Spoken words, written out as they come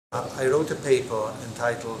I wrote a paper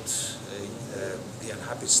entitled The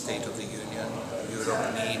Unhappy State of the Union,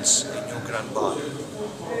 Europe Needs a New Grand Bargain.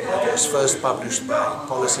 It was first published by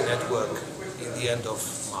Policy Network in the end of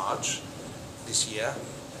March this year,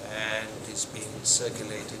 and it's been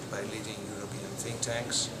circulated by leading European think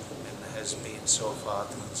tanks and has been so far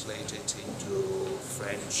translated into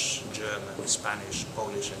French, German, Spanish,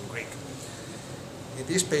 Polish and Greek. In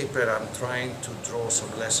this paper I'm trying to draw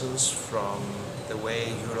some lessons from the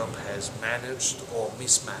way Europe has managed or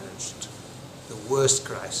mismanaged the worst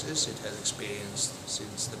crisis it has experienced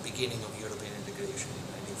since the beginning of European integration in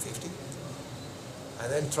 1950. I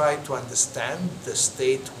then try to understand the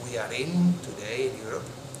state we are in today in Europe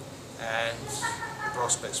and the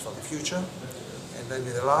prospects for the future. And then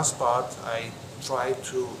in the last part I try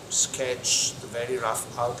to sketch the very rough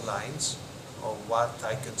outlines of what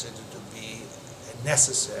I consider to be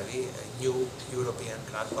a new European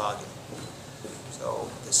grand bargain.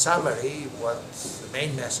 So the summary, the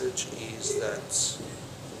main message is that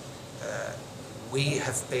we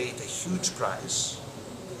have paid a huge price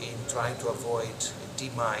in trying to avoid a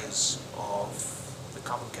demise of the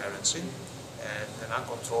common currency and an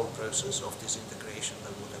uncontrolled process of disintegration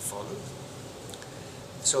that would have followed.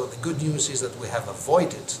 So the good news is that we have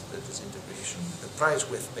avoided the disintegration. The price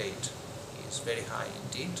we've paid is very high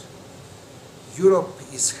indeed. Europe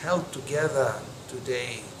is held together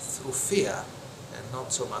today through fear and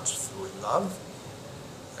not so much through love.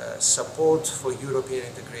 Support for European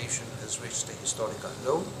integration has reached a historical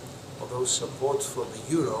low, although support for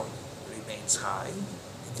the euro remains high.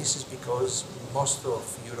 And this is because most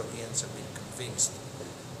of Europeans have been convinced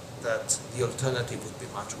that the alternative would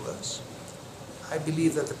be much worse. I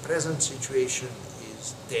believe that the present situation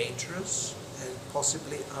is dangerous and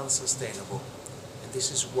possibly unsustainable. And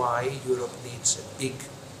this is why Europe needs a big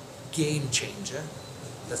game changer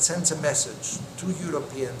that sends a message to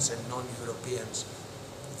Europeans and non-Europeans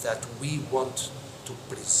that we want to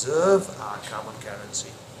preserve our common currency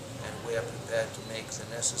and we are prepared to make the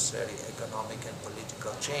necessary economic and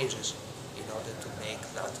political changes in order to make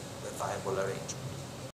that a viable arrangement.